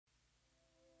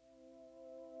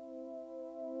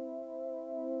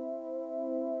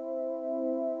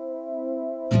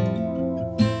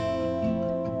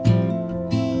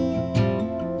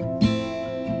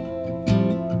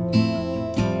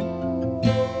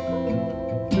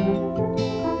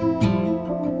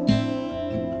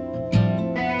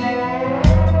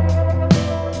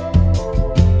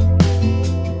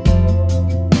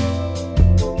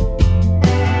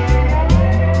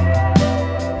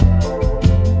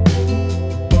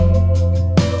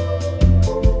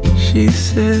She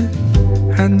said,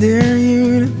 I dare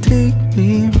you to take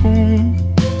me home.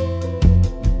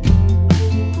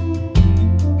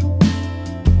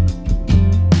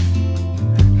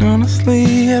 And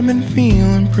honestly, I've been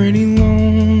feeling pretty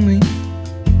lonely.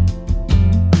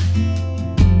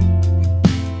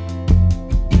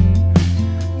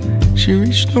 She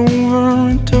reached over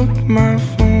and took my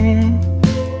phone.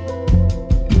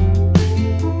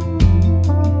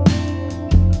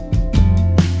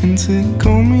 And said,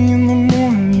 call me in the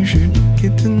morning, you should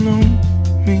get to know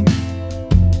me.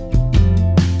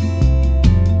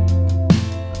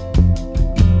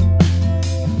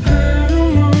 I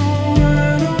don't know,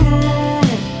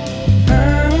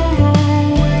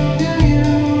 when do you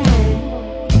know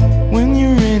when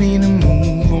you're ready to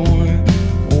move on,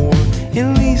 or at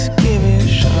least give it a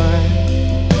shot.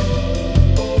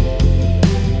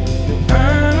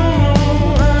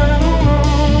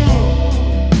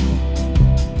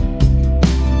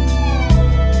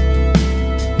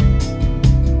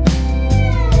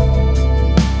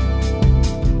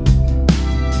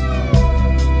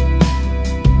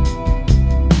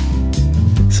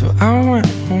 So I went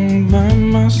home by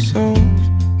myself,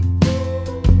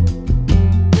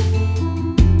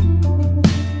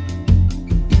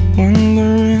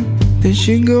 wondering, did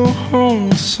she go home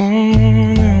with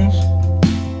someone else?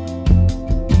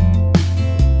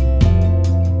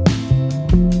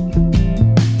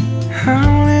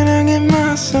 How did I get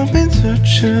myself in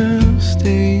such a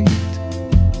state?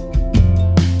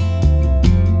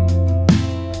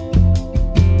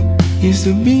 Used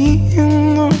to be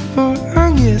in love, but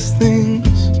I guess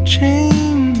things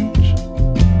change.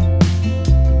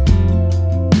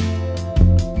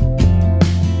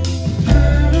 I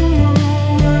don't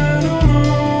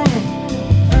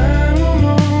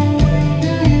know, when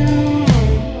do you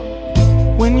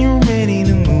know when you're ready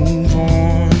to move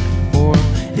on, or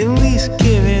at least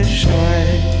give it a shot.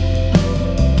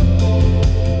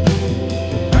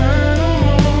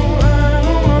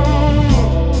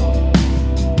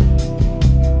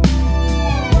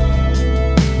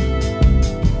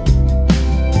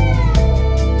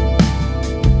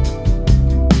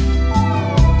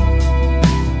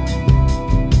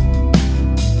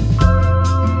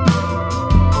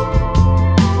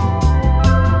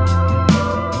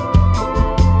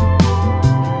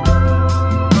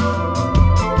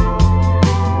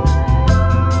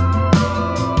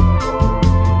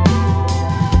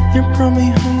 You're probably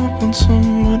hung up on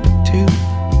somebody too.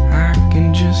 I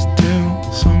can just tell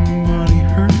somebody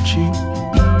hurt you.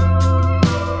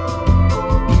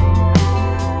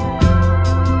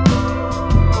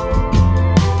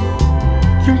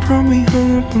 You're probably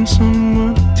hung up on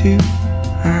somebody too.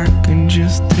 I can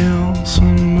just tell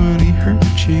somebody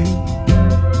hurt you.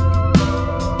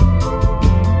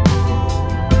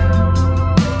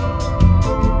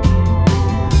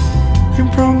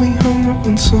 You're probably hung up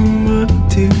on somebody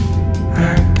too.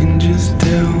 I can just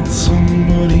tell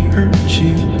somebody hurt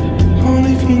you. But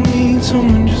if you need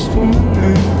someone just for a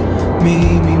night,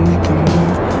 maybe